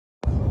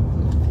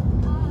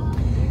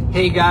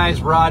Hey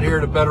guys, Rod here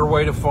at A Better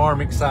Way to Farm.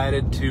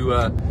 Excited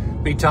to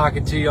be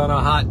talking to you on a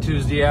hot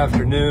Tuesday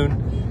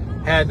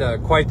afternoon.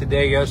 Had quite the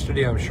day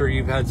yesterday. I'm sure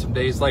you've had some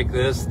days like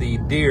this. The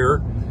deer,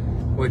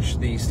 which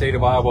the state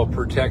of Iowa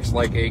protects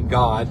like a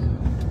god,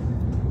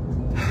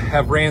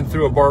 have ran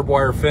through a barbed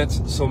wire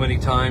fence so many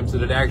times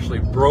that it actually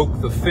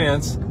broke the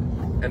fence,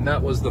 and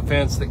that was the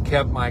fence that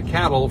kept my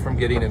cattle from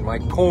getting in my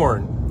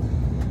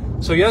corn.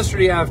 So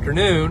yesterday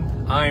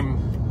afternoon, I'm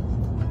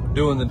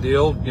doing the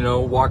deal, you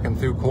know, walking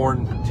through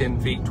corn 10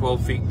 feet,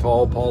 12 feet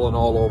tall, falling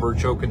all over,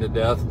 choking to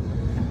death.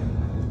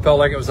 Felt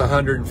like it was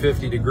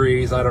 150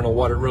 degrees. I don't know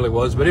what it really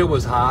was, but it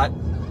was hot.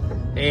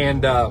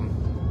 And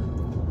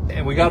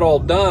we got all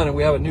done, and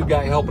we have a new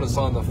guy helping us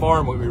on the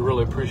farm, which we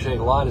really appreciate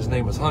a lot. His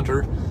name is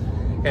Hunter.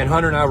 And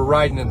Hunter and I were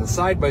riding in the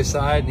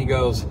side-by-side, and he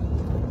goes,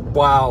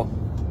 wow,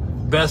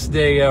 best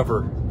day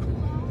ever.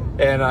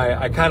 And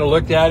I kind of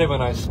looked at him,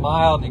 and I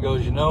smiled, and he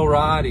goes, you know,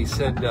 Rod, he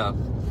said,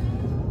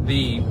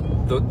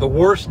 the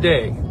worst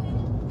day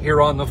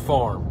here on the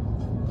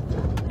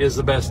farm is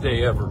the best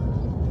day ever.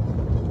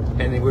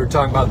 And we were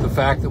talking about the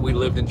fact that we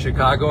lived in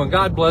Chicago, and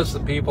God bless the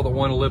people that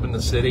want to live in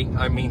the city.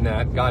 I mean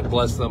that. God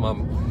bless them.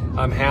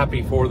 I'm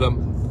happy for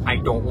them. I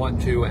don't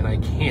want to, and I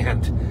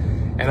can't.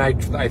 And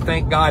I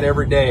thank God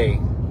every day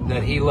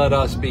that He let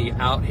us be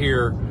out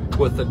here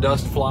with the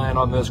dust flying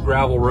on this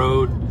gravel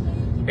road,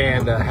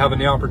 and having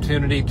the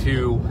opportunity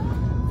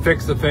to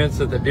fix the fence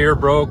that the deer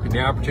broke, and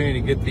the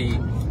opportunity to get the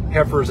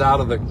heifers out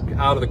of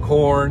the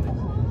corn.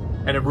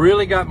 And it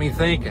really got me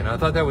thinking. I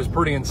thought that was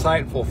pretty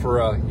insightful for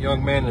a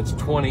young man that's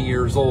 20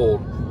 years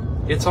old.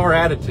 It's our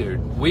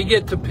attitude. We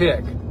get to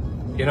pick.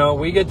 You know,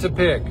 we get to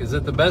pick. Is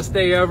it the best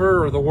day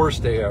ever or the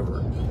worst day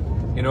ever?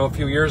 You know, a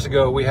few years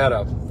ago we had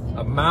a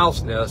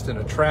mouse nest in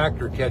a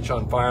tractor catch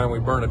on fire, and we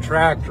burned a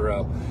tractor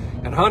up.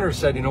 And Hunter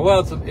said, you know, well,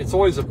 it's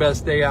always the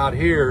best day out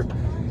here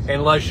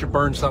unless you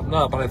burn something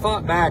up. And I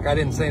thought back, I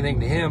didn't say anything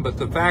to him, but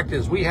the fact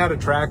is we had a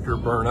tractor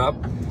burn up.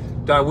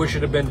 Do I wish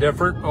it had been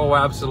different? Oh,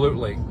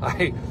 absolutely.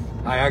 I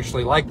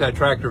actually like that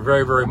tractor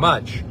very, very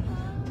much.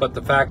 But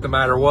the fact of the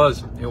matter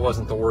was, it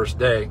wasn't the worst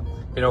day.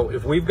 You know,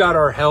 if we've got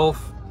our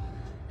health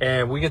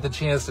and we get the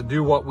chance to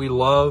do what we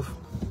love,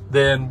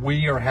 then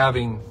we are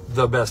having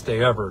the best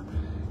day ever.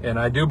 And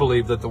I do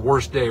believe that the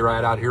worst day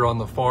right out here on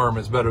the farm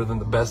is better than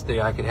the best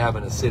day I could have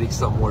in a city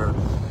somewhere.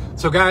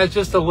 So guys,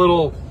 just a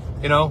little,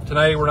 you know,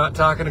 tonight we're not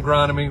talking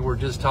agronomy, we're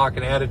just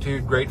talking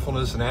attitude,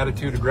 gratefulness, and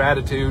attitude of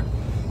gratitude,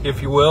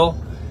 if you will.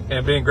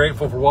 And being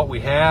grateful for what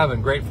we have,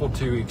 and grateful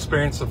to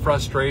experience the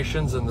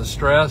frustrations and the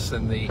stress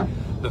and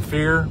the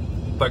fear,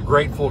 but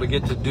grateful to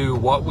get to do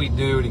what we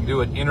do, to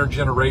do it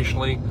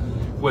intergenerationally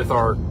with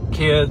our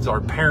kids,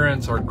 our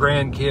parents, our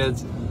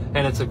grandkids,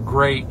 and it's a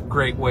great,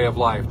 great way of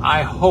life.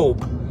 I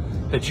hope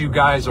that you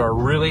guys are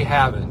really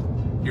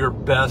having your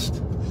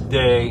best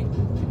day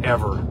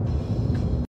ever.